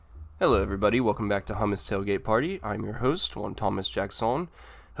Hello, everybody. Welcome back to Hummus Tailgate Party. I'm your host, Juan Thomas Jackson.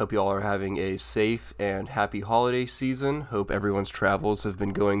 Hope you all are having a safe and happy holiday season. Hope everyone's travels have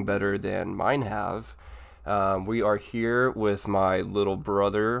been going better than mine have. We are here with my little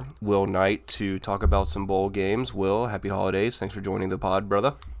brother, Will Knight, to talk about some bowl games. Will, happy holidays. Thanks for joining the pod,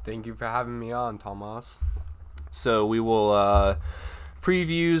 brother. Thank you for having me on, Thomas. So we will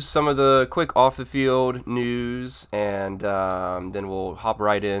preview some of the quick off-the-field news, and then we'll hop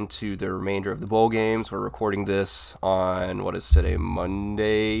right into the remainder of the bowl games. We're recording this on, what is today,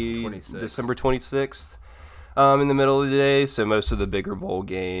 Monday, 26th. December 26th, in the middle of the day. So most of the bigger bowl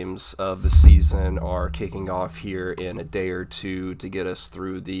games of the season are kicking off here in a day or two to get us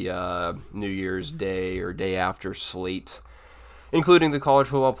through the New Year's Day or day after slate, including the college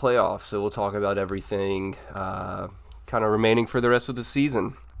football playoff. So we'll talk about everything kind of remaining for the rest of the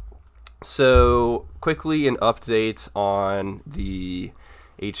season. So quickly, an update on the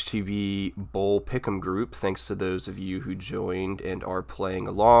HTB Bowl Pick'em group. Thanks to those of you who joined and are playing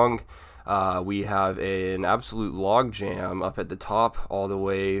along. We have an absolute log jam up at the top, all the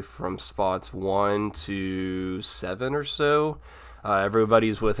way from spots 1 to 7 or so.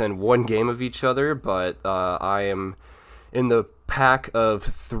 Everybody's within one game of each other, but I am in the pack of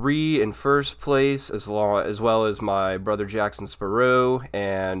 3 in first place, as well as my brother Jackson Sparrow,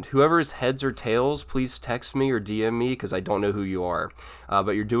 and whoever's heads or tails, please text me or DM me because I don't know who you are.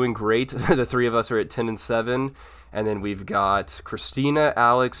 But you're doing great. The 3 of us are at 10 and 7, and then we've got Christina,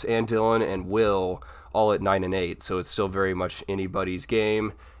 Alex, and Dylan and Will all at 9 and 8. So it's still very much anybody's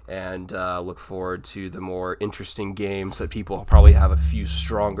game. And look forward to the more interesting games that people probably have a few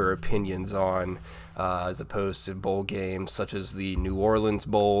stronger opinions on, as opposed to bowl games such as the New Orleans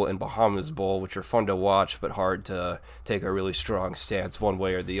Bowl and Bahamas Bowl, which are fun to watch but hard to take a really strong stance one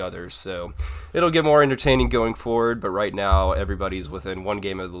way or the other. So it'll get more entertaining going forward, but right now everybody's within one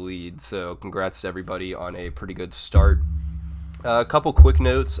game of the lead. So congrats to everybody on a pretty good start. A couple quick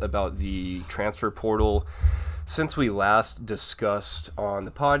notes about the transfer portal. Since we last discussed on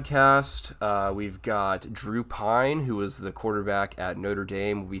the podcast, we've got Drew Pine, who was the quarterback at Notre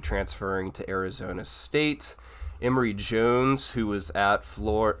Dame, will be transferring to Arizona State. Emory Jones, who was at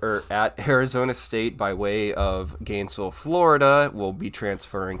Arizona State by way of Gainesville, Florida, will be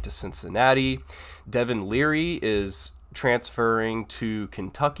transferring to Cincinnati. Devin Leary is transferring to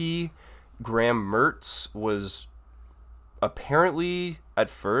Kentucky. Graham Mertz was apparently, at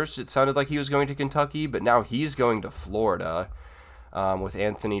first, it sounded like he was going to Kentucky, but now he's going to Florida, with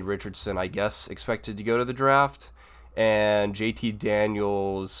Anthony Richardson, I guess, expected to go to the draft. And JT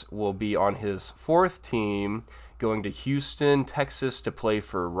Daniels will be on his 4th team, going to Houston, Texas to play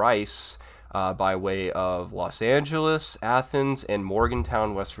for Rice, by way of Los Angeles, Athens, and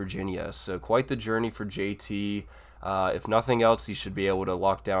Morgantown, West Virginia. So quite the journey for JT. If nothing else, he should be able to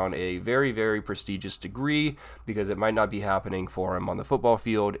lock down a very, very prestigious degree because it might not be happening for him on the football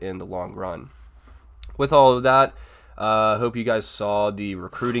field in the long run. With all of that, hope you guys saw the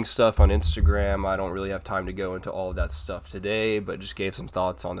recruiting stuff on Instagram. I don't really have time to go into all of that stuff today, but just gave some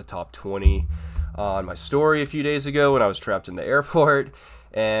thoughts on the top 20 on my story a few days ago when I was trapped in the airport.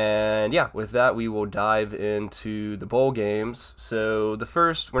 And yeah, with that, we will dive into the bowl games. So the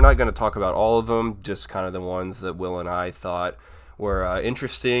first, we're not going to talk about all of them, just kind of the ones that Will and I thought were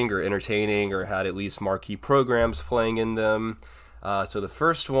interesting or entertaining or had at least marquee programs playing in them. So the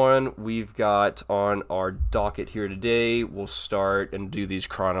first one we've got on our docket here today, we'll start and do these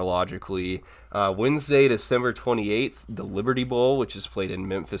chronologically. Wednesday, December 28th, the Liberty Bowl, which is played in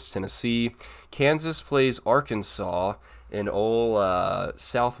Memphis, Tennessee. Kansas plays Arkansas. An old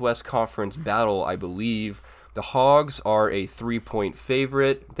Southwest Conference battle, I believe. The Hogs are a 3-point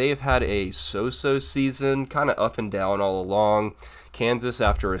favorite. They have had a so-so season, kind of up and down all along. Kansas,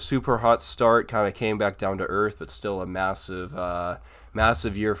 after a super hot start, kind of came back down to earth, but still a massive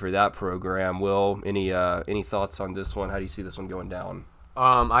year for that program. Will, any thoughts on this one? How do you see this one going down?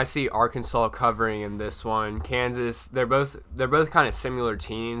 I see Arkansas covering in this one. Kansas, they're both kind of similar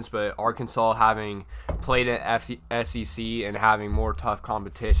teams, but Arkansas having played at SEC and having more tough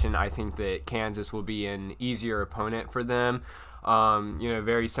competition, I think that Kansas will be an easier opponent for them.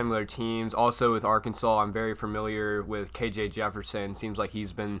 Very similar teams. Also with Arkansas, I'm very familiar with KJ Jefferson. Seems like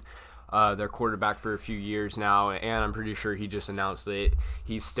he's been their quarterback for a few years now, and I'm pretty sure he just announced that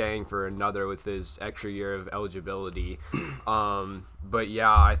he's staying for another with his extra year of eligibility. But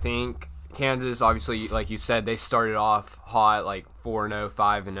yeah, I think Kansas, obviously, like you said, they started off hot, like 4-0,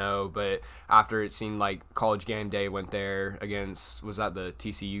 5-0, but after it seemed like College Game Day went there against, was that the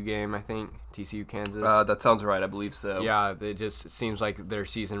TCU game, I think? TCU, Kansas? That sounds right, I believe so. Yeah, it just seems like their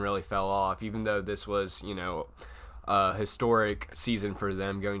season really fell off, even though this was, historic season for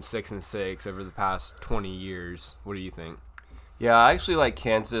them, going 6-6 over the past 20 years. What do you think? Yeah, I actually like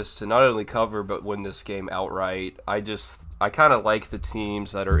Kansas to not only cover but win this game outright. I kind of like the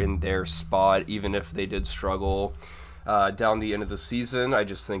teams that are in their spot, even if they did struggle down the end of the season. I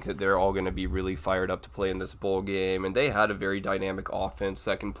just think that they're all going to be really fired up to play in this bowl game, and they had a very dynamic offense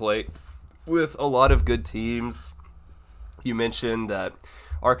that can play with a lot of good teams. You mentioned that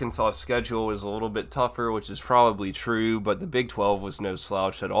Arkansas's schedule is a little bit tougher, which is probably true, but the Big 12 was no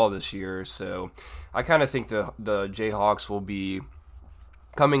slouch at all this year, so I kind of think the Jayhawks will be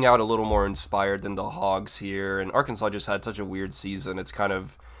coming out a little more inspired than the Hogs here, and Arkansas just had such a weird season. It's kind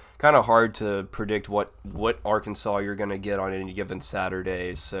of hard to predict what Arkansas you're going to get on any given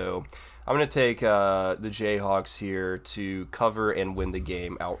Saturday, so I'm going to take the Jayhawks here to cover and win the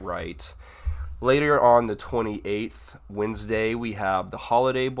game outright. Later on the 28th, Wednesday, we have the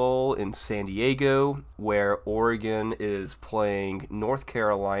Holiday Bowl in San Diego, where Oregon is playing North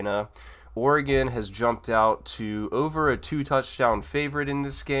Carolina. Oregon has jumped out to over a 2-touchdown favorite in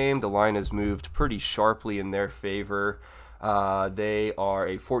this game. The line has moved pretty sharply in their favor. They are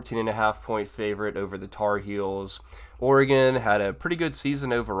a 14.5-point favorite over the Tar Heels. Oregon had a pretty good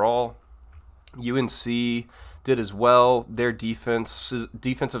season overall. UNC did as well. Their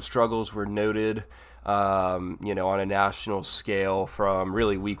defensive struggles were noted, on a national scale from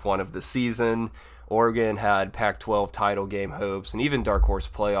really week one of the season. Oregon had Pac-12 title game hopes and even dark horse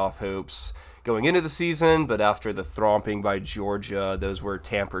playoff hopes going into the season, but after the thromping by Georgia, those were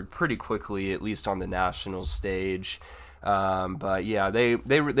tampered pretty quickly, at least on the national stage. But yeah,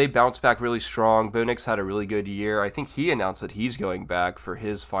 they bounced back really strong. Bo Nix had a really good year. I think he announced that he's going back for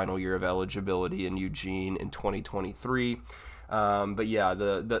his final year of eligibility in Eugene in 2023. But yeah,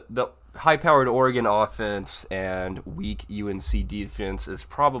 the high-powered Oregon offense and weak UNC defense is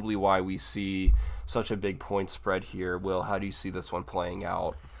probably why we see such a big point spread here. Will, how do you see this one playing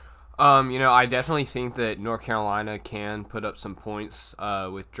out? I definitely think that North Carolina can put up some points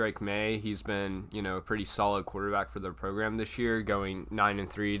with Drake May. He's been, a pretty solid quarterback for their program this year, going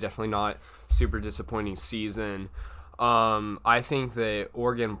 9-3. Definitely not super disappointing season. I think that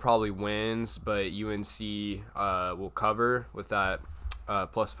Oregon probably wins, but UNC will cover with that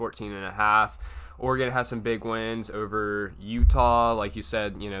plus 14.5. Oregon has some big wins over Utah. Like you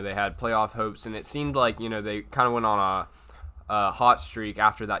said, they had playoff hopes, and it seemed like, they kind of went on a hot streak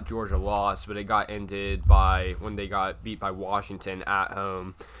after that Georgia loss, but it got ended when they got beat by Washington at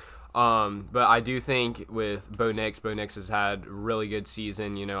home. But I do think with Bo Nix has had a really good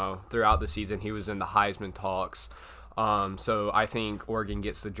season. Throughout the season, he was in the Heisman talks. So I think Oregon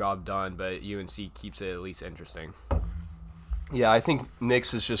gets the job done, but UNC keeps it at least interesting. Yeah, I think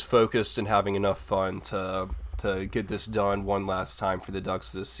Nix is just focused and having enough fun to get this done one last time for the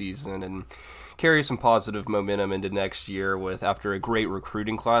Ducks this season and carry some positive momentum into next year with, after a great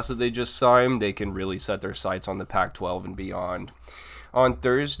recruiting class that they just signed, they can really set their sights on the Pac-12 and beyond. On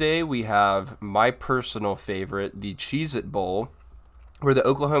Thursday, we have my personal favorite, the Cheez-It Bowl, where the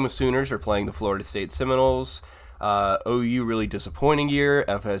Oklahoma Sooners are playing the Florida State Seminoles. OU, really disappointing year.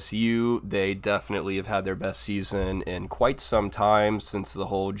 FSU, they definitely have had their best season in quite some time since the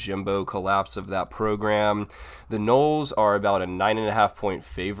whole Jimbo collapse of that program. The Noles are about a 9.5-point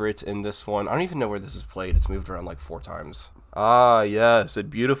favorite in this one. I don't even know where this is played. It's moved around like 4 times. Ah, yes,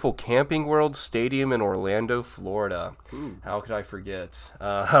 at beautiful Camping World Stadium in Orlando, Florida. Ooh. How could I forget?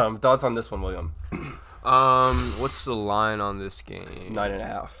 Thoughts on this one, William? What's the line on this game?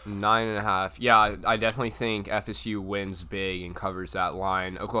 9.5. 9.5. Yeah, I definitely think FSU wins big and covers that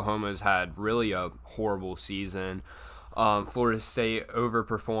line. Oklahoma's had really a horrible season. Florida State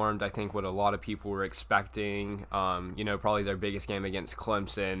overperformed, I think, what a lot of people were expecting. Probably their biggest game against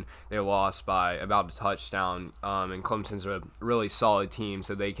Clemson, they lost by about a touchdown. And Clemson's a really solid team,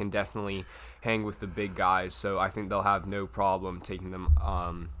 so they can definitely hang with the big guys. So I think they'll have no problem taking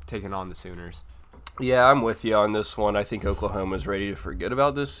on the Sooners. Yeah, I'm with you on this one. I think Oklahoma's ready to forget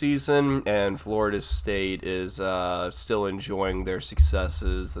about this season, and Florida State is still enjoying their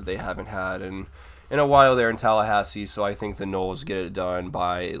successes that they haven't had in a while there in Tallahassee, so I think the Noles get it done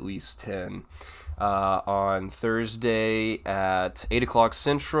by at least 10. On Thursday at 8 o'clock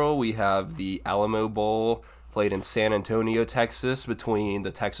Central, we have the Alamo Bowl, played in San Antonio, Texas, between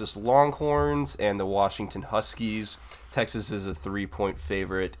the Texas Longhorns and the Washington Huskies. Texas is a 3-point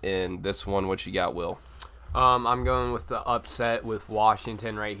favorite in this one. What you got, Will? I'm going with the upset with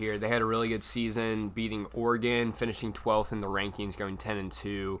Washington right here. They had a really good season, beating Oregon, finishing 12th in the rankings, going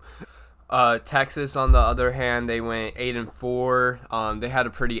 10-2. Texas, on the other hand, they went 8-4. They had a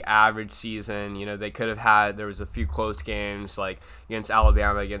pretty average season. You know, they could have had. There was a few close games, like against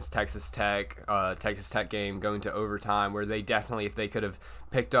Alabama, against Texas Tech. Texas Tech game going to overtime, where they definitely, if they could have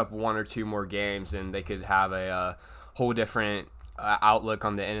picked up one or two more games, then they could have a whole different outlook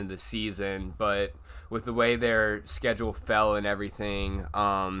on the end of the season. But with the way their schedule fell and everything,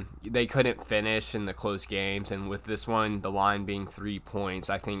 they couldn't finish in the close games. And with this one, the line being 3 points,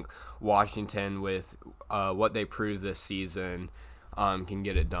 I think Washington, with what they proved this season, can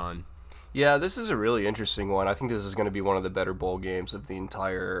get it done. Yeah, this is a really interesting one. I think this is going to be one of the better bowl games of the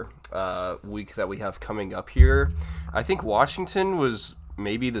entire week that we have coming up here. I think Washington was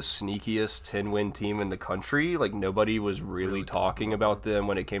maybe the sneakiest 10-win team in the country. Like, nobody was really talking about them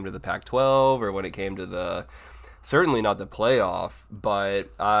when it came to the Pac-12 or when it came to the, certainly not the playoff. But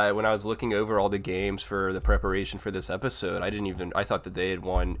when I was looking over all the games for the preparation for this episode, I thought that they had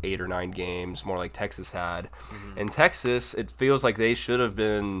won 8 or 9 games, more like Texas had. Mm-hmm. And Texas, it feels like they should have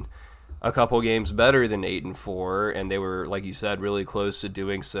been a couple games better than 8-4, and they were, like you said, really close to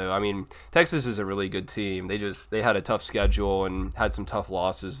doing so. I mean, Texas is a really good team. They had a tough schedule and had some tough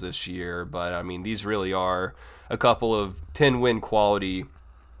losses this year, but I mean, these really are a couple of 10-win quality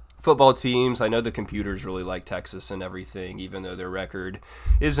football teams. I know the computers really like Texas and everything, even though their record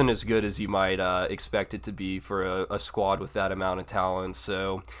isn't as good as you might expect it to be for a squad with that amount of talent.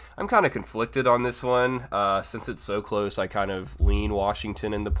 So I'm kind of conflicted on this one. Since it's so close, I kind of lean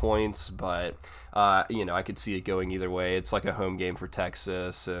Washington in the points, but I could see it going either way. It's like a home game for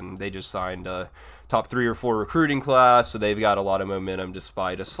Texas, and they just signed a top 3 or 4 recruiting class, so they've got a lot of momentum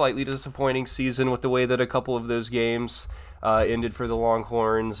despite a slightly disappointing season with the way that a couple of those games ended for the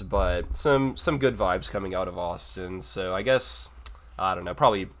Longhorns, but some good vibes coming out of Austin. So I guess, I don't know,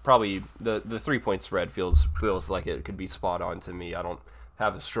 probably the 3-point spread feels like it could be spot on to me. I don't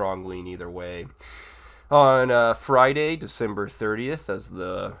have a strong lean either way. On Friday, December 30th, as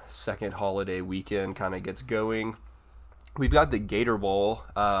the second holiday weekend kind of gets going, we've got the Gator Bowl,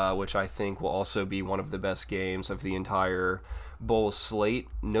 which I think will also be one of the best games of the entire bowl slate.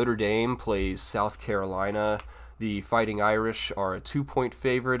 Notre Dame plays South Carolina. The Fighting Irish are a 2-point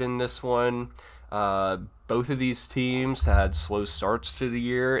favorite in this one. Both of these teams had slow starts to the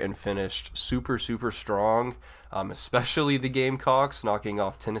year and finished super, super strong, especially the Gamecocks, knocking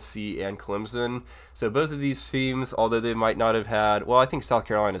off Tennessee and Clemson. So both of these teams, although they might not have had, well, I think South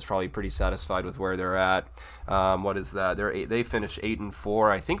Carolina is probably pretty satisfied with where they're at. What is that? They finished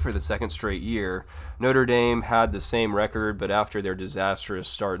 8-4, I think, for the second straight year. Notre Dame had the same record, but after their disastrous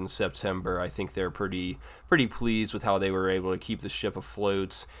start in September, I think they're pretty pleased with how they were able to keep the ship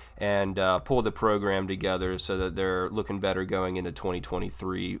afloat and pull the program together so that they're looking better going into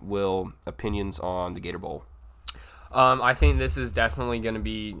 2023. Will, opinions on the Gator Bowl? I think this is definitely going to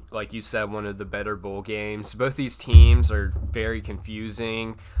be, like you said, one of the better bowl games. Both these teams are very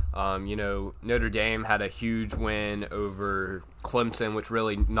confusing. Notre Dame had a huge win over Clemson, which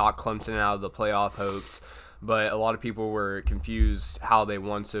really knocked Clemson out of the playoff hopes. But a lot of people were confused how they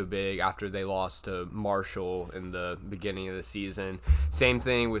won so big after they lost to Marshall in the beginning of the season. Same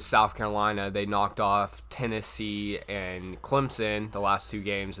thing with South Carolina. They knocked off Tennessee and Clemson the last 2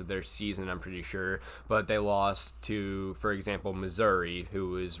 games of their season, I'm pretty sure. But they lost to, for example, Missouri, who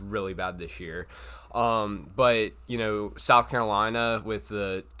was really bad this year. But South Carolina, with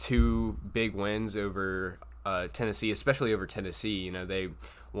the 2 big wins over Tennessee, especially over Tennessee, they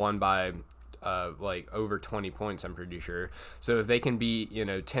won by over 20 points, I'm pretty sure. So if they can beat,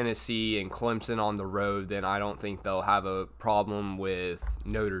 Tennessee and Clemson on the road, then I don't think they'll have a problem with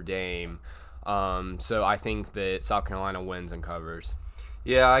Notre Dame. So I think that South Carolina wins and covers.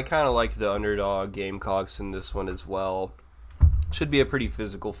 Yeah, I kind of like the underdog Gamecocks in this one as well. Should be a pretty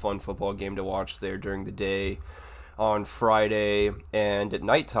physical, fun football game to watch there during the day on Friday. And at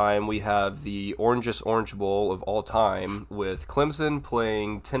nighttime, we have the orangest Orange Bowl of all time with Clemson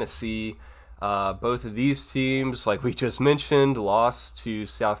playing Tennessee. Both of these teams, like we just mentioned, lost to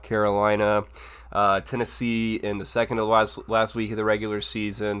South Carolina. Tennessee in the second to last week of the regular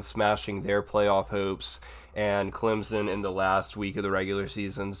season, smashing their playoff hopes, and Clemson in the last week of the regular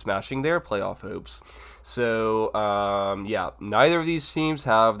season, smashing their playoff hopes. So, neither of these teams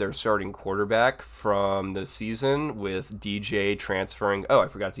have their starting quarterback from the season, with DJ transferring. Oh, I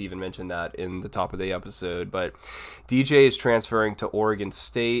forgot to even mention that in the top of the episode, but DJ is transferring to Oregon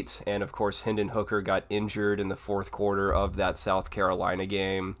State, and of course, Hendon Hooker got injured in the fourth quarter of that South Carolina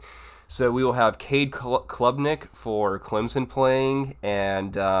game. So we will have Cade Klubnik for Clemson playing,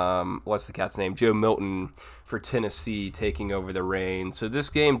 and what's the cat's name? Joe Milton for Tennessee taking over the reins. So this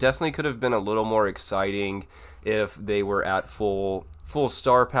game definitely could have been a little more exciting if they were at full full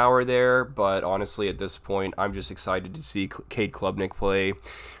star power there, but honestly, at this point, I'm just excited to see Cade Klubnik play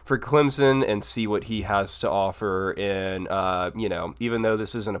for Clemson and see what he has to offer. And, even though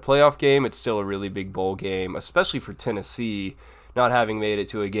this isn't a playoff game, it's still a really big bowl game, especially for Tennessee, not having made it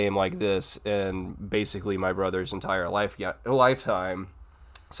to a game like this in basically my brother's entire lifetime.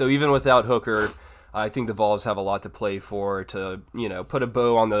 So even without Hooker, I think the Vols have a lot to play for to, put a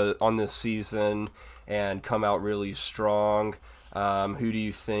bow on this season and come out really strong. Who do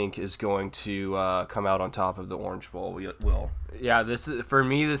you think is going to come out on top of the Orange Bowl, Will? Yeah, for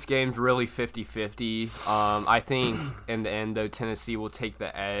me, this game's really 50-50. I think in the end, though, Tennessee will take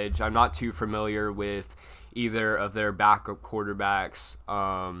the edge. I'm not too familiar with either of their backup quarterbacks.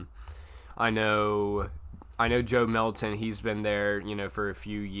 I know Joe Milton. He's been there, for a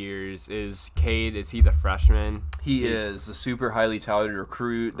few years. Is he the freshman? He is a super highly touted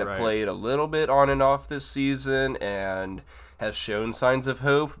recruit that played a little bit on and off this season and has shown signs of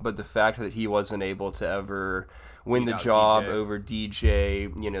hope. But the fact that he wasn't able to ever win the job over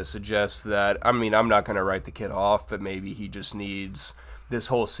DJ, suggests that, I'm not going to write the kid off, but maybe he just needs this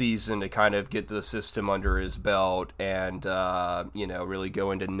whole season to kind of get the system under his belt and, really go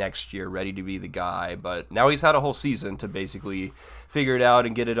into next year ready to be the guy. But now he's had a whole season to basically figure it out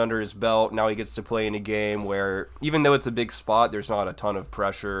and get it under his belt. Now he gets to play in a game where, even though it's a big spot, there's not a ton of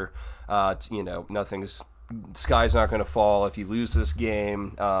pressure. Sky's not going to fall if you lose this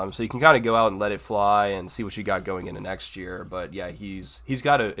game. So you can kind of go out and let it fly and see what you got going into next year. But yeah, he's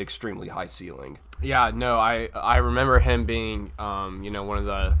got an extremely high ceiling. Yeah, no, I remember him being, one of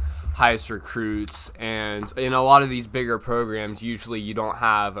the highest recruits. And in a lot of these bigger programs, usually you don't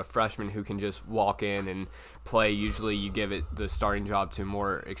have a freshman who can just walk in and play. Usually you give it the starting job to a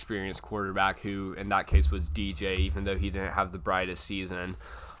more experienced quarterback who, in that case, was DJ, even though he didn't have the brightest season.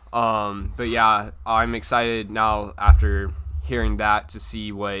 But yeah, I'm excited now after hearing that to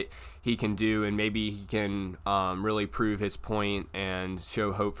see what he can do, and maybe he can really prove his point and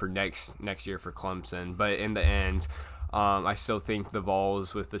show hope for next year for Clemson. But in the end, I still think the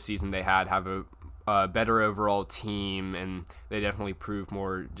Vols, with the season they had, have a better overall team, and they definitely proved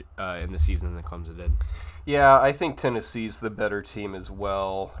more in the season than Clemson did. Yeah, I think Tennessee's the better team as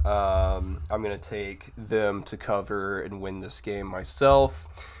well. I'm going to take them to cover and win this game myself.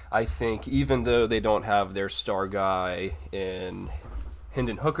 I think even though they don't have their star guy in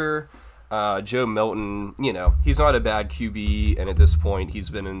Hendon Hooker, Joe Milton, he's not a bad QB, and at this point he's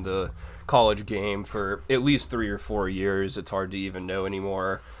been in the college game for at least 3 or 4 years. It's hard to even know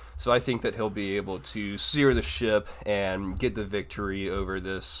anymore. So I think that he'll be able to steer the ship and get the victory over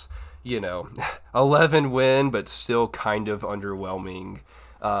this, 11 win, but still kind of underwhelming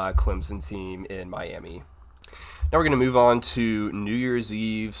Clemson team in Miami. Now we're going to move on to New Year's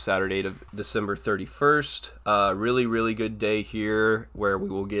Eve, Saturday, December 31st. Really, really good day here where we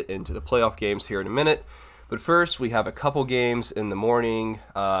will get into the playoff games here in a minute. But first, we have a couple games in the morning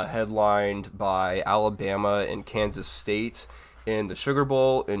headlined by Alabama and Kansas State in the Sugar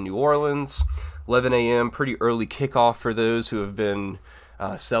Bowl in New Orleans. 11 a.m., pretty early kickoff for those who have been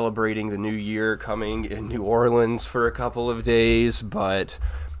celebrating the new year coming in New Orleans for a couple of days, but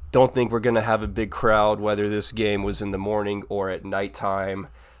don't think we're going to have a big crowd, whether this game was in the morning or at nighttime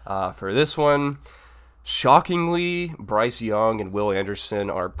for this one. Shockingly, Bryce Young and Will Anderson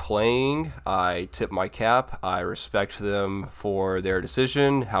are playing. I tip my cap. I respect them for their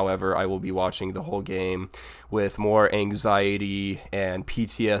decision. However, I will be watching the whole game with more anxiety and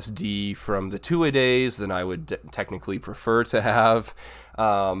PTSD from the two-a-days than I would technically prefer to have.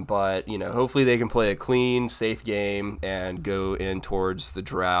 But, hopefully they can play a clean, safe game and go in towards the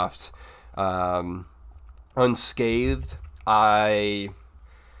draft unscathed. I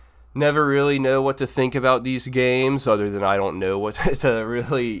never really know what to think about these games other than I don't know what to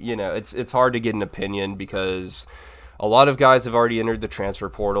really, it's hard to get an opinion because a lot of guys have already entered the transfer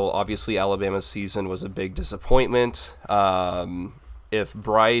portal. Obviously, Alabama's season was a big disappointment. If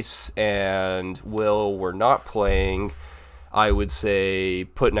Bryce and Will were not playing, I would say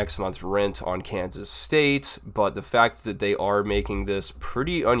put next month's rent on Kansas State, but the fact that they are making this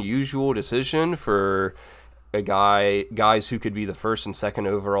pretty unusual decision for guys who could be the first and second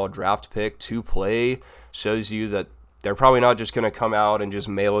overall draft pick to play shows you that they're probably not just going to come out and just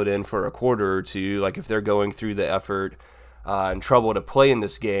mail it in for a quarter or two. Like if they're going through the effort and trouble to play in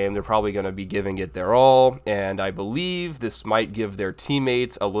this game, they're probably going to be giving it their all. And I believe this might give their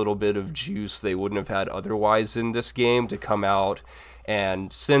teammates a little bit of juice they wouldn't have had otherwise in this game to come out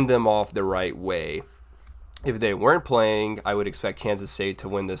and send them off the right way. If they weren't playing, I would expect Kansas State to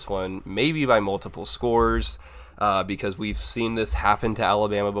win this one, maybe by multiple scores. because we've seen this happen to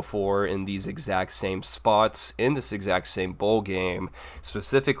Alabama before in these exact same spots, in this exact same bowl game,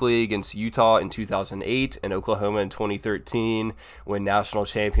 specifically against Utah in 2008 and Oklahoma in 2013, when national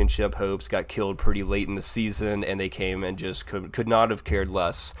championship hopes got killed pretty late in the season, and they came and just could not have cared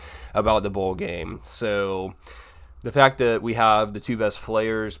less about the bowl game. So the fact that we have the two best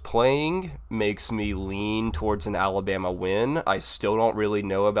players playing makes me lean towards an Alabama win. I still don't really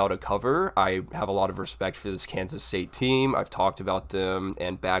know about a cover. I have a lot of respect for this Kansas State team. I've talked about them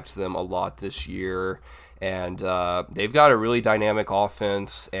and backed them a lot this year. And they've got a really dynamic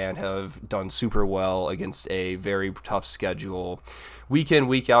offense and have done super well against a very tough schedule week in,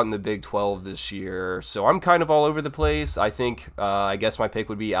 week out in the Big 12 this year. So I'm kind of all over the place. I think, I guess my pick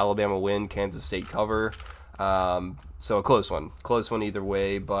would be Alabama win, Kansas State cover. So a close one either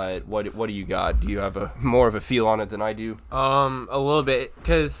way, but what do you got? Do you have more of a feel on it than I do? A little bit,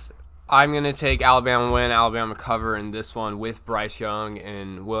 because I'm going to take Alabama win, Alabama cover in this one with Bryce Young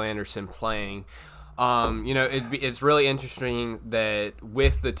and Will Anderson playing. It's really interesting that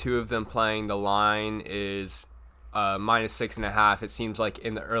with the two of them playing, the line is -6.5. It seems like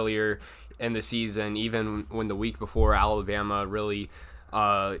earlier in the season, even when the week before Alabama really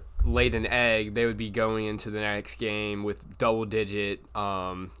laid an egg, they would be going into the next game with double-digit,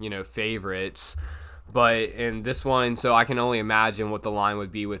 favorites. But in this one, so I can only imagine what the line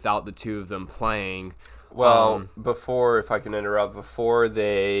would be without the two of them playing. Well, if I can interrupt, before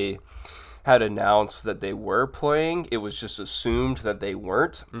they had announced that they were playing, it was just assumed that they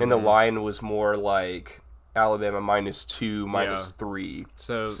weren't, and the line was more like Alabama -2, -3.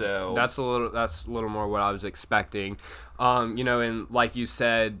 So that's a little more what I was expecting. And like you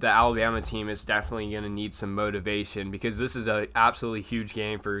said, the Alabama team is definitely going to need some motivation, because this is a absolutely huge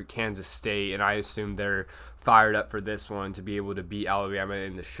game for Kansas State, and I assume they're fired up for this one to be able to beat Alabama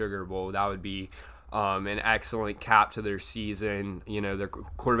in the Sugar Bowl. That would be an excellent cap to their season. Their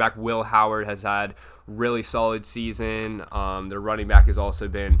quarterback Will Howard has had really solid season. Their running back has also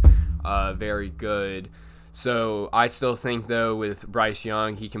been very good. So I still think, though, with Bryce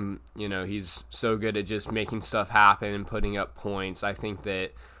Young, he can, he's so good at just making stuff happen and putting up points. I think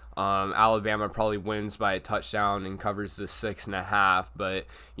that Alabama probably wins by a touchdown and covers the 6.5, but,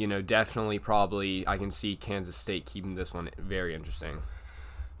 definitely probably I can see Kansas State keeping this one very interesting.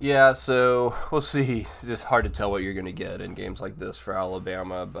 Yeah, so we'll see. It's hard to tell what you're going to get in games like this for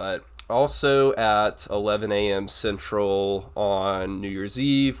Alabama, but also at 11 a.m. Central on New Year's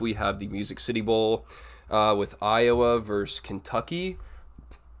Eve, we have the Music City Bowl with Iowa versus Kentucky.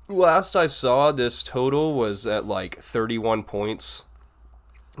 Last I saw, this total was at like 31 points,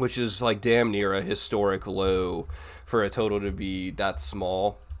 which is like damn near a historic low for a total to be that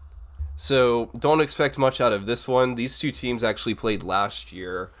small. So don't expect much out of this one. These two teams actually played last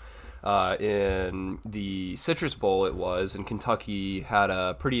year in the Citrus Bowl, it was, and Kentucky had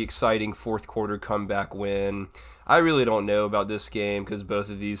a pretty exciting fourth quarter comeback win. I really don't know about this game because both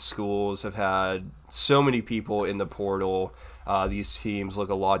of these schools have had so many people in the portal. These teams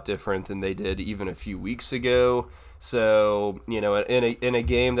look a lot different than they did even a few weeks ago. So, in a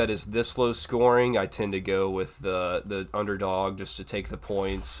game that is this low scoring, I tend to go with the underdog just to take the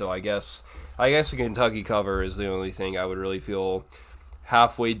points. So I guess a Kentucky cover is the only thing I would really feel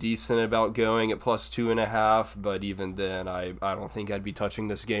halfway decent about going at +2.5. But even then, I don't think I'd be touching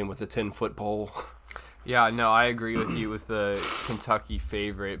this game with a 10-foot pole. Yeah, no, I agree with you with the Kentucky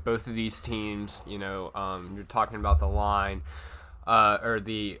favorite. Both of these teams, you're talking about the line. Or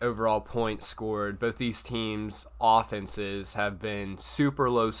the overall points scored. Both these teams' offenses have been super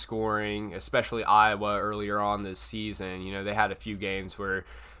low scoring, especially Iowa earlier on this season. They had a few games where,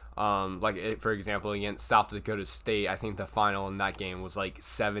 for example, against South Dakota State, I think the final in that game was like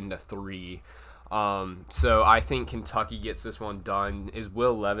 7-3. So I think Kentucky gets this one done. Is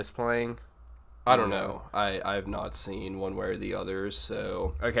Will Levis playing? I don't know. I have not seen one way or the other,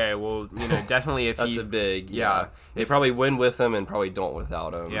 so... Okay, well, definitely if that's a big... Yeah. They probably win with him and probably don't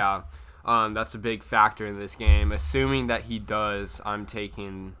without him. Yeah. That's a big factor in this game. Assuming that he does, I'm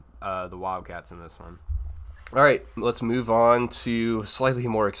taking the Wildcats in this one. All right, let's move on to slightly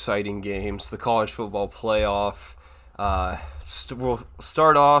more exciting games. The college football playoff. We'll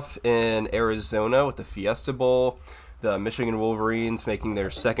start off in Arizona with the Fiesta Bowl. The Michigan Wolverines making their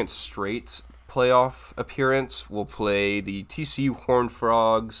second straight playoff appearance will play the TCU Horned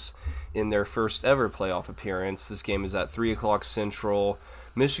Frogs in their first ever playoff appearance. This game is at 3 o'clock Central.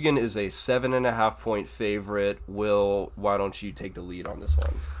 Michigan is a 7.5 point favorite. Will, why don't you take the lead on this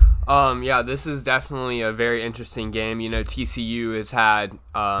one? Yeah, this is definitely a very interesting game. You know, TCU has had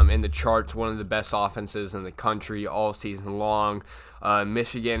in the charts one of the best offenses in the country all season long.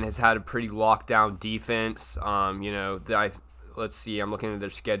 Michigan has had a pretty lockdown defense. Let's see, I'm looking at their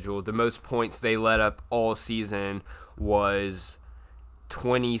schedule. The most points they let up all season was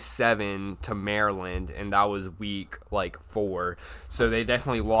 27 to Maryland, and that was week 4. So they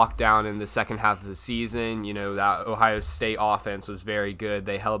definitely locked down in the second half of the season. You know, that Ohio State offense was very good.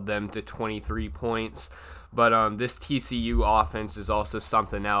 They held them to 23 points. But this TCU offense is also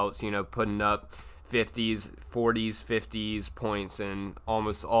something else, you know, putting up 50s, 40s, 50s points in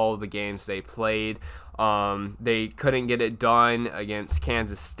almost all of the games they played. They couldn't get it done against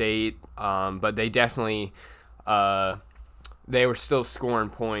Kansas State, but they definitely they were still scoring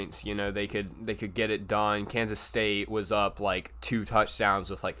points. You know, they could get it done. Kansas State was up 2 touchdowns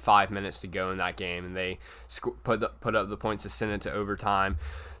with 5 minutes to go in that game, and they put up the points to send it to overtime.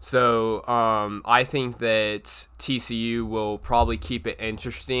 So I think that TCU will probably keep it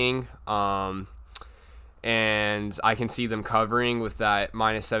interesting. And I can see them covering with that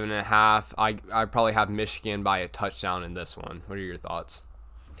 -7.5. I probably have Michigan by a touchdown in this one. What are your thoughts?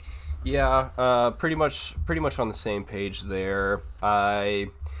 Yeah, pretty much on the same page there. I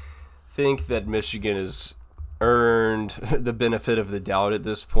think that Michigan has earned the benefit of the doubt at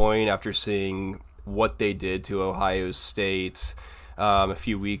this point after seeing what they did to Ohio State a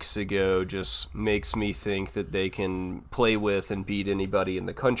few weeks ago. Just makes me think that they can play with and beat anybody in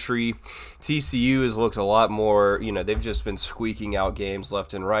the country. TCU has looked a lot more, you know, they've just been squeaking out games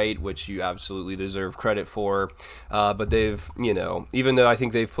left and right, which you absolutely deserve credit for. But they've, you know, even though I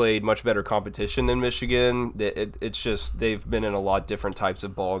think they've played much better competition than Michigan, it's just they've been in a lot different types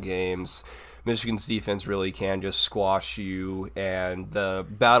of ball games. Michigan's defense really can just squash you, and the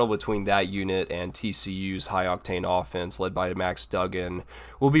battle between that unit and TCU's high-octane offense led by Max Duggan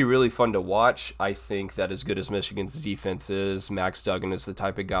will be really fun to watch. I think that as good as Michigan's defense is, Max Duggan is the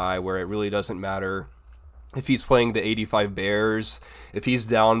type of guy where it really doesn't matter if he's playing the 85 Bears. If he's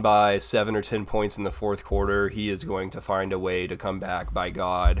down by 7 or 10 points in the fourth quarter, he is going to find a way to come back, by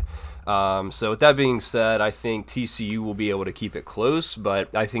God. So with that being said, I think TCU will be able to keep it close,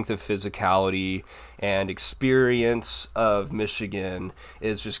 but I think the physicality and experience of Michigan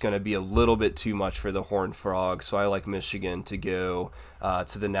is just going to be a little bit too much for the Horned Frogs. So I like Michigan to go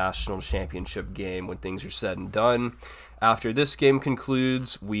to the national championship game when things are said and done. After this game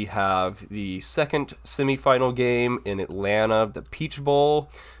concludes, we have the second semifinal game in Atlanta, the Peach Bowl.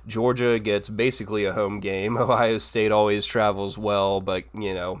 Georgia gets basically a home game. Ohio State always travels well, but,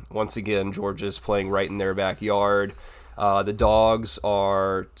 you know, once again, Georgia's playing right in their backyard. The Dogs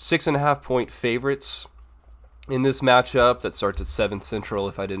are 6.5-point favorites in this matchup that starts at 7 Central,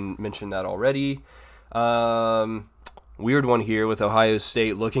 if I didn't mention that already. Weird one here with Ohio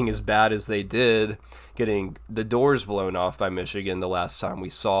State looking as bad as they did, getting the doors blown off by Michigan the last time we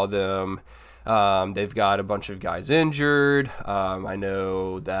saw them. They've got a bunch of guys injured. I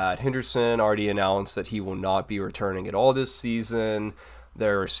know that Henderson already announced that he will not be returning at all this season.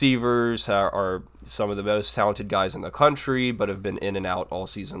 Their receivers are some of the most talented guys in the country, but have been in and out all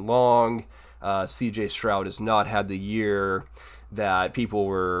season long. C.J. Stroud has not had the year that people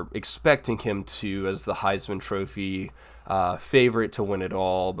were expecting him to as the Heisman Trophy favorite to win it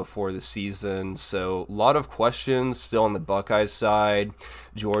all before the season. So a lot of questions still on the Buckeyes side.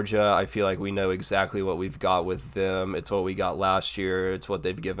 Georgia, I feel like we know exactly what we've got with them. It's what we got last year. It's what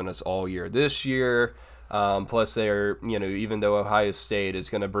they've given us all year this year. Plus, they're, you know, even though Ohio State is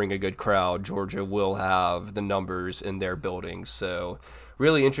going to bring a good crowd, Georgia will have the numbers in their building. So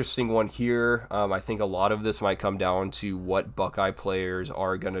really interesting one here. I think a lot of this might come down to what Buckeye players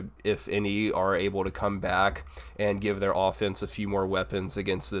are going to, if any, are able to come back and give their offense a few more weapons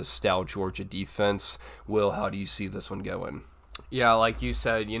against this stout Georgia defense. Will, how do you see this one going? Yeah, like you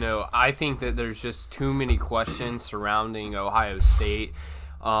said, you know, I think that there's just too many questions surrounding Ohio State.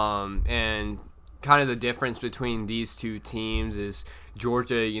 And kind of the difference between these two teams is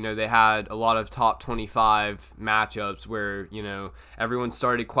Georgia, you know, they had a lot of top 25 matchups where, you know, everyone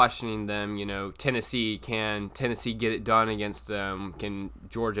started questioning them. You know, can Tennessee get it done against them? Can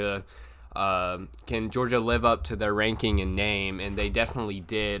Georgia live up to their ranking and name? And they definitely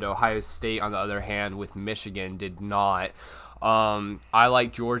did. Ohio State, on the other hand, with Michigan, did not. I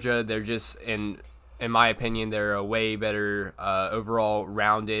like Georgia. They're just, in my opinion, they're a way better overall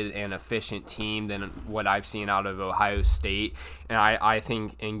rounded and efficient team than what I've seen out of Ohio State. And I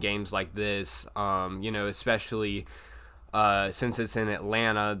think in games like this, you know, especially since it's in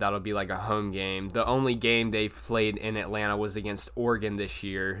Atlanta, that'll be like a home game. The only game they've played in Atlanta was against Oregon this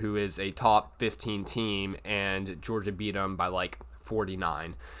year, who is a top 15 team, and Georgia beat them by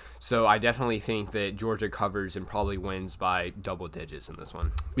 49. So I definitely think that Georgia covers and probably wins by double digits in this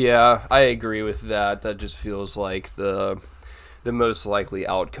one. Yeah, I agree with that. That just feels like the most likely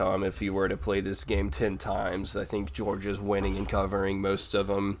outcome if you were to play this game 10 times. I think Georgia's winning and covering most of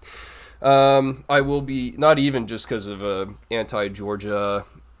them. I will be, not even just because of a anti-Georgia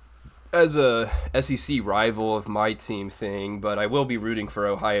as a SEC rival of my team thing, but I will be rooting for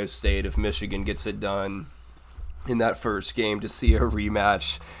Ohio State if Michigan gets it done in that first game to see a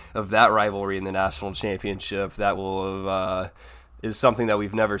rematch of that rivalry in the national championship. That will have, is something that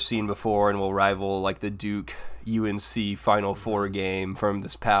we've never seen before and will rival like the Duke UNC Final Four game from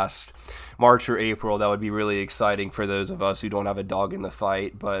this past March or April. That would be really exciting for those of us who don't have a dog in the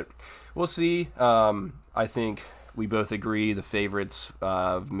fight, but we'll see. I think we both agree the favorites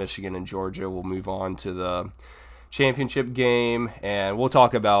of Michigan and Georgia will move on to the championship game, and we'll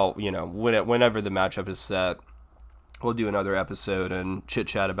talk about, whenever the matchup is set, we'll do another episode and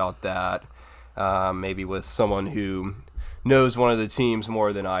chit-chat about that, maybe with someone who knows one of the teams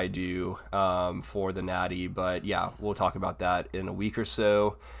more than I do for the Natty. But, yeah, we'll talk about that in a week or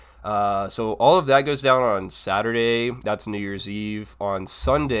so. So all of that goes down on Saturday. That's New Year's Eve. On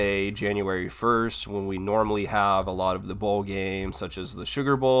Sunday, January 1st, when we normally have a lot of the bowl games, such as the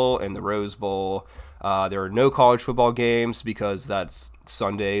Sugar Bowl and the Rose Bowl, there are no college football games because that's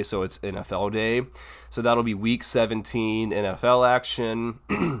Sunday, so it's NFL Day. So that'll be Week 17 NFL action.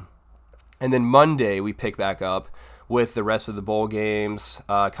 And then Monday, we pick back up with the rest of the bowl games.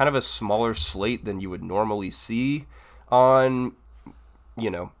 Kind of a smaller slate than you would normally see on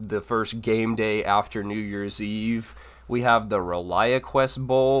the first game day after New Year's Eve. We have the ReliaQuest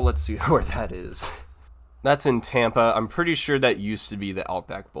Bowl. Let's see where that is. That's in Tampa. I'm pretty sure that used to be the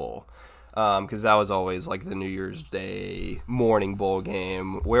Outback Bowl, because that was always like the New Year's Day morning bowl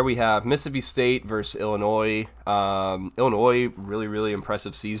game, where we have Mississippi State versus Illinois. Illinois, really, really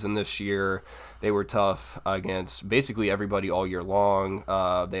impressive season this year. They were tough against basically everybody all year long.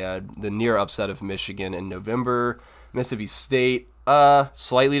 They had the near upset of Michigan in November. Mississippi State,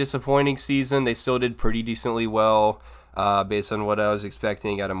 slightly disappointing season. They still did pretty decently well, based on what I was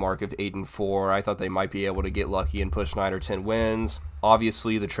expecting at a mark of 8-4. I thought they might be able to get lucky and push 9 or 10 wins.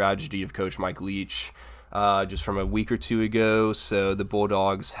 Obviously, the tragedy of Coach Mike Leach, just from a week or two ago. So the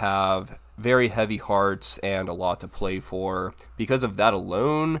Bulldogs have very heavy hearts and a lot to play for. Because of that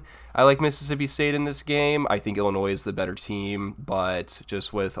alone, I like Mississippi State in this game. I think Illinois is the better team, but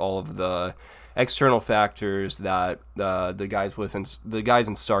just with all of the external factors that the guys in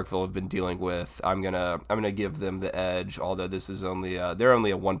Starkville have been dealing with, I'm gonna give them the edge. Although this is only they're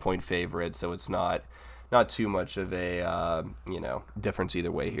only a 1-point favorite, so it's not too much of a difference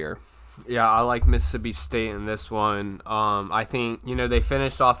either way here. Yeah, I like Mississippi State in this one. I think they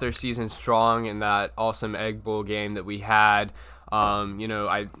finished off their season strong in that awesome Egg Bowl game that we had.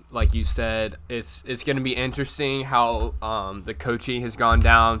 I like you said, it's going to be interesting how the coaching has gone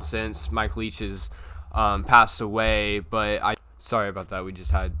down since Mike Leach has passed away. But sorry about that. We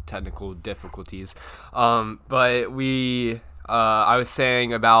just had technical difficulties. But I was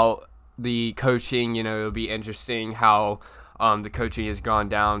saying about the coaching. It'll be interesting how the coaching has gone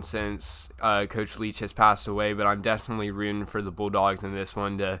down since Coach Leach has passed away, but I'm definitely rooting for the Bulldogs in this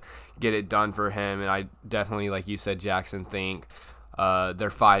one to get it done for him. And I definitely, like you said, Jackson, think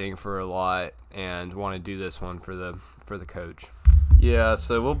they're fighting for a lot and want to do this one for the coach. Yeah,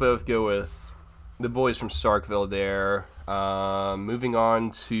 so we'll both go with the boys from Starkville there. Moving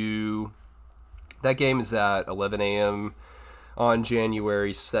on to that game is at 11 a.m. on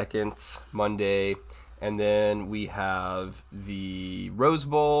January 2nd, Monday. And then we have the Rose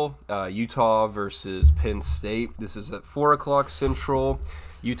Bowl, Utah versus Penn State. This is at 4 o'clock Central.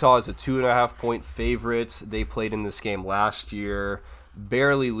 Utah is a 2.5-point favorite. They played in this game last year,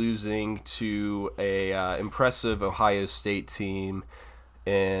 barely losing to a impressive Ohio State team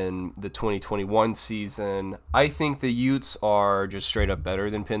in the 2021 season. I think the Utes are just straight up better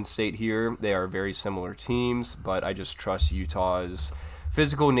than Penn State here. They are very similar teams, but I just trust Utah's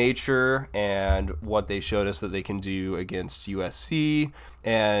physical nature and what they showed us that they can do against USC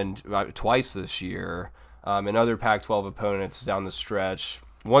and twice this year, and other Pac-12 opponents down the stretch.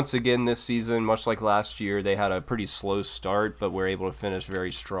 Once again this season, much like last year, they had a pretty slow start, but were able to finish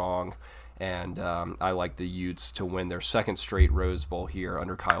very strong. And I like the Utes to win their second straight Rose Bowl here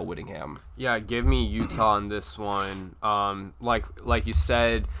under Kyle Whittingham. Yeah, give me Utah in this one. Like you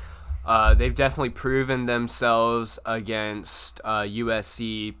said, They've definitely proven themselves against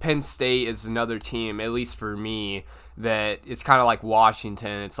USC. Penn State is another team, at least for me, that it's kind of like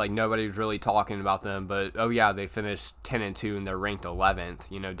Washington. It's like nobody's really talking about them, but oh yeah, they finished 10-2 and they're ranked 11th.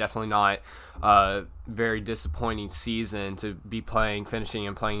 Definitely not a very disappointing season to be finishing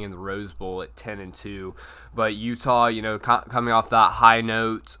and playing in the Rose Bowl at 10-2. But Utah, coming off that high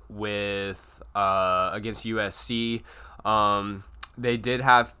note with against USC. They did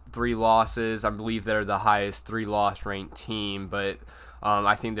have 3 losses. I believe they're the highest 3-loss ranked team, but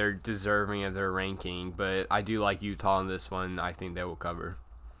I think they're deserving of their ranking. But I do like Utah in this one. I think they will cover.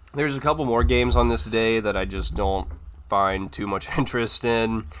 There's a couple more games on this day that I just don't find too much interest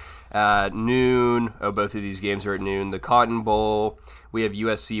in. At noon, both of these games are at noon. The Cotton Bowl, we have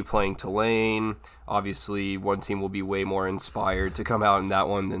USC playing Tulane. Obviously, one team will be way more inspired to come out in that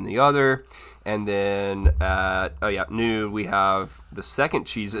one than the other. And then at noon, we have the second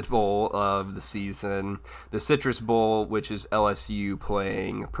Cheez-It Bowl of the season, the Citrus Bowl, which is LSU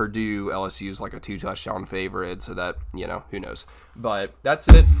playing Purdue. LSU is like a 2-touchdown favorite, so that, who knows. But that's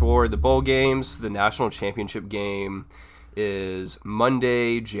it for the bowl games. The national championship game is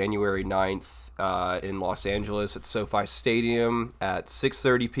Monday, January 9th in Los Angeles at SoFi Stadium at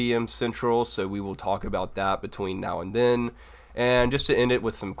 6:30 p.m. Central, so we will talk about that between now and then. And just to end it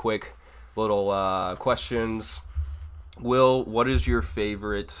with some quick little questions, Will, what is your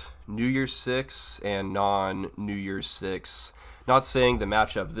favorite New Year's Six and non-New Year's Six, not saying the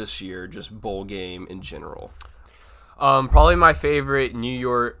matchup this year, just bowl game in general? Probably my favorite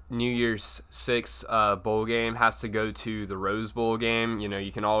New Year's Six bowl game has to go to the Rose Bowl game.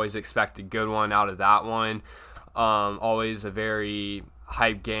 You can always expect a good one out of that one. Always a very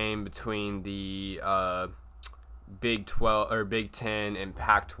hype game between the Big 12 or Big 10 and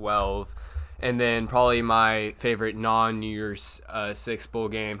Pac-12. And then probably my favorite non-New Year's Six bowl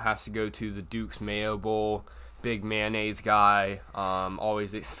game has to go to the Duke's Mayo Bowl. Big mayonnaise guy.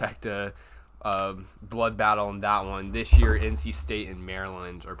 Always expect a blood battle in that one. This year, NC State and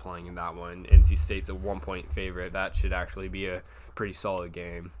Maryland are playing in that one. NC State's a 1-point favorite. That should actually be a pretty solid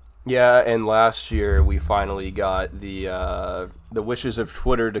game. Yeah, and last year we finally got the wishes of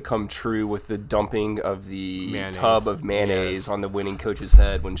Twitter to come true with the dumping of the tub of mayonnaise on the winning coach's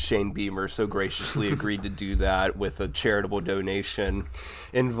head when Shane Beamer so graciously agreed to do that with a charitable donation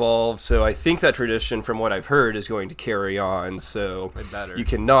involved. So I think that tradition, from what I've heard, is going to carry on. So you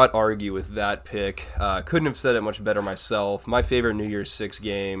cannot argue with that pick. Couldn't have said it much better myself. My favorite New Year's Six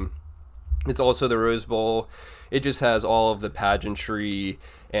game is also the Rose Bowl. It just has all of the pageantry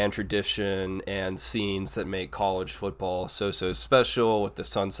and tradition and scenes that make college football so special, with the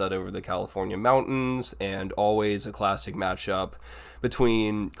sunset over the California mountains and always a classic matchup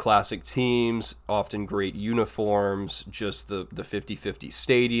between classic teams, often great uniforms, just the 50-50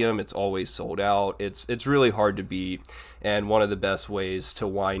 stadium. It's always sold out. It's really hard to beat, and one of the best ways to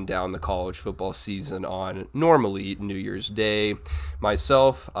wind down the college football season on normally New Year's Day.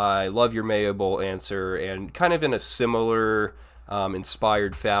 Myself, I love your Mayo Bowl answer, and kind of in a similar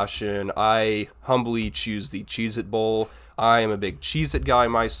inspired fashion, I humbly choose the Cheez-It Bowl. I am a big Cheez-It guy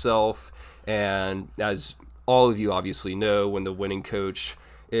myself, and as all of you obviously know, when the winning coach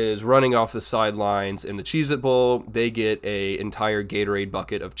is running off the sidelines in the Cheez-It Bowl, they get an entire Gatorade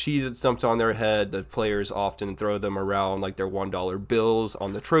bucket of Cheez-Its dumped on their head. The players often throw them around like they're $1 bills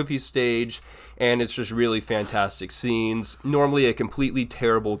on the trophy stage, and it's just really fantastic scenes. Normally a completely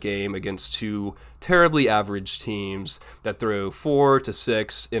terrible game against two terribly average teams that throw 4 to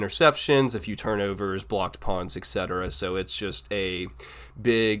 6 interceptions, a few turnovers, blocked punts, etc. So it's just a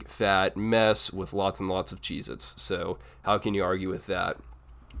big fat mess with lots and lots of Cheez-Its. So how can you argue with that?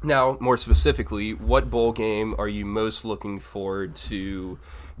 Now, more specifically, what bowl game are you most looking forward to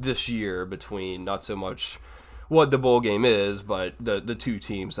this year, between not so much what the bowl game is, but the two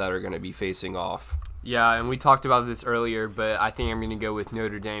teams that are going to be facing off? Yeah, and we talked about this earlier, but I think I'm going to go with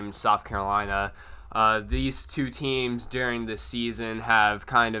Notre Dame and South Carolina. These two teams during the season have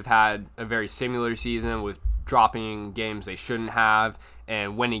kind of had a very similar season, with dropping games they shouldn't have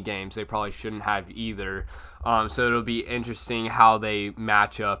and winning games they probably shouldn't have either. So it'll be interesting how they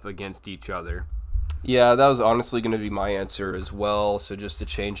match up against each other. Yeah, that was honestly going to be my answer as well. So just to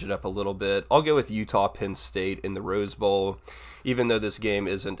change it up a little bit, I'll go with Utah Penn State in the Rose Bowl. Even though this game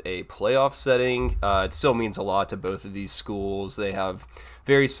isn't a playoff setting, it still means a lot to both of these schools. They have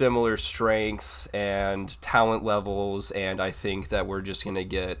very similar strengths and talent levels, and I think that we're just going to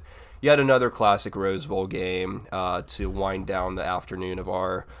get yet another classic Rose Bowl game to wind down the afternoon of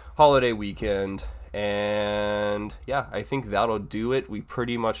our holiday weekend. And yeah, I think that'll do it. We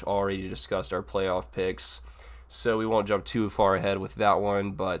pretty much already discussed our playoff picks. so we won't jump too far ahead with that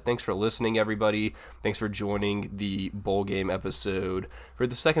one. But thanks for listening, everybody. Thanks for joining the bowl game episode for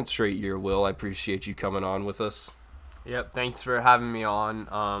the second straight year, Will. I appreciate you coming on with us. Yep, thanks for having me on.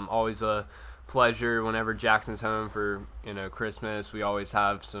 Always a pleasure whenever Jackson's home for Christmas. We always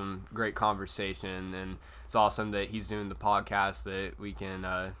have some great conversation, and it's awesome that he's doing the podcast that we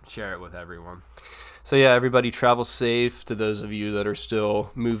can share it with everyone. So yeah, everybody travel safe. To those of you that are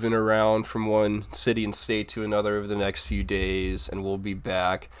still moving around from one city and state to another over the next few days, and we'll be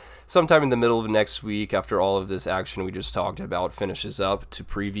back sometime in the middle of next week after all of this action we just talked about finishes up to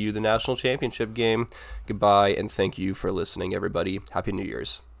preview the national championship game. Goodbye, and thank you for listening, everybody. Happy New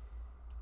Year's.